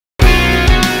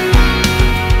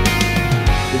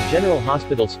General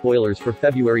Hospital spoilers for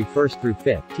February 1st through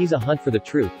 5th tease a hunt for the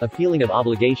truth, a feeling of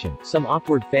obligation, some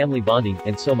awkward family bonding,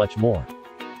 and so much more.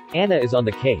 Anna is on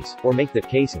the case, or make the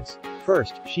cases.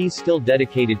 First, she's still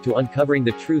dedicated to uncovering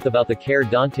the truth about the care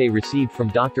Dante received from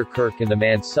Dr. Kirk and the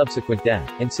man's subsequent death,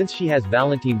 and since she has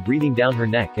Valentine breathing down her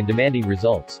neck and demanding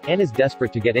results, Anna's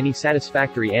desperate to get any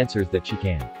satisfactory answers that she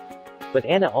can. But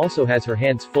Anna also has her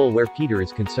hands full where Peter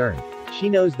is concerned. She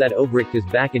knows that Obrecht is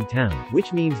back in town,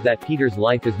 which means that Peter's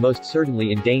life is most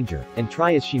certainly in danger, and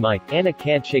try as she might, Anna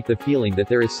can't shake the feeling that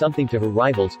there is something to her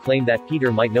rivals' claim that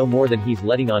Peter might know more than he's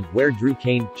letting on, where Drew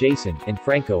Kane, Jason, and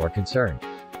Franco are concerned.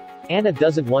 Anna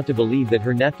doesn't want to believe that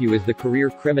her nephew is the career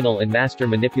criminal and master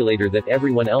manipulator that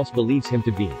everyone else believes him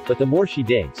to be, but the more she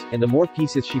digs, and the more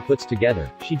pieces she puts together,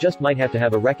 she just might have to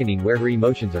have a reckoning where her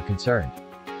emotions are concerned.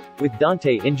 With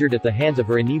Dante injured at the hands of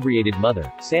her inebriated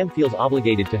mother, Sam feels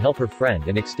obligated to help her friend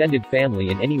and extended family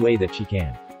in any way that she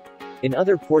can. In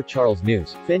other Port Charles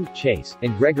news, Finn, Chase,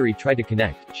 and Gregory try to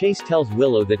connect. Chase tells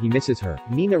Willow that he misses her,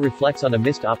 Nina reflects on a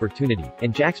missed opportunity,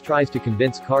 and Jax tries to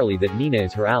convince Carly that Nina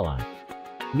is her ally.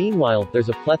 Meanwhile, there's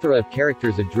a plethora of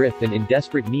characters adrift and in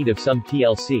desperate need of some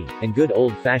TLC, and good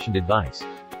old-fashioned advice.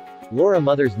 Laura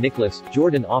mothers Nicholas,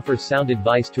 Jordan offers sound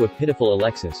advice to a pitiful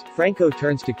Alexis, Franco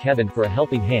turns to Kevin for a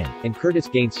helping hand, and Curtis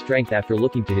gains strength after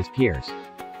looking to his peers.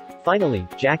 Finally,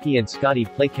 Jackie and Scotty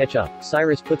play catch-up,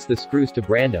 Cyrus puts the screws to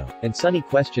Brando, and Sonny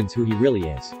questions who he really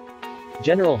is.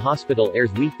 General Hospital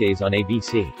airs weekdays on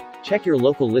ABC. Check your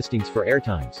local listings for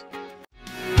airtimes.